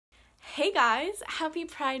Hey guys, happy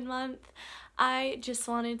Pride Month. I just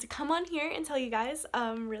wanted to come on here and tell you guys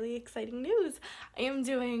really exciting news. I am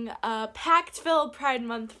doing a packed-filled Pride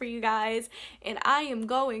Month for you guys, and I am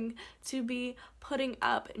going to be putting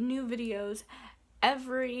up new videos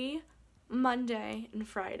every Monday and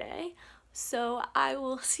Friday. So I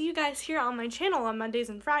will see you guys here on my channel on Mondays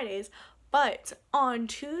and Fridays. But on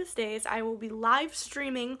Tuesdays, I will be live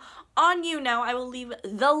streaming on YouNow. I will leave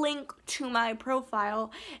the link to my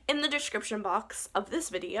profile in the description box of this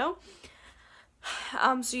video.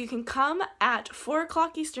 So you can come at 4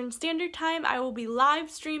 o'clock Eastern Standard Time. I will be live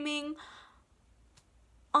streaming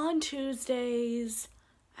on Tuesdays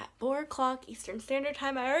at 4 o'clock Eastern Standard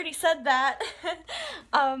Time. I already said that.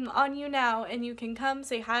 On YouNow, and you can come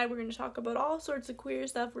say hi. We're going to talk about all sorts of queer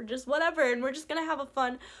stuff, or just whatever, and we're just going to have a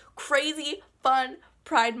fun, crazy, fun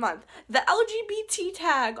Pride Month. The LGBT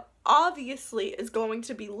tag obviously is going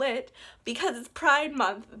to be lit because it's Pride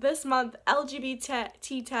Month. This month,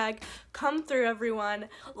 LGBT tag, come through, everyone.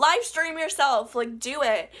 Live stream yourself, do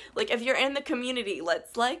it. If you're in the community,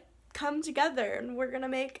 let's come together, and we're gonna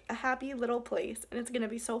make a happy little place, and it's gonna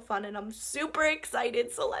be so fun, and I'm super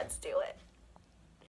excited, so let's do it.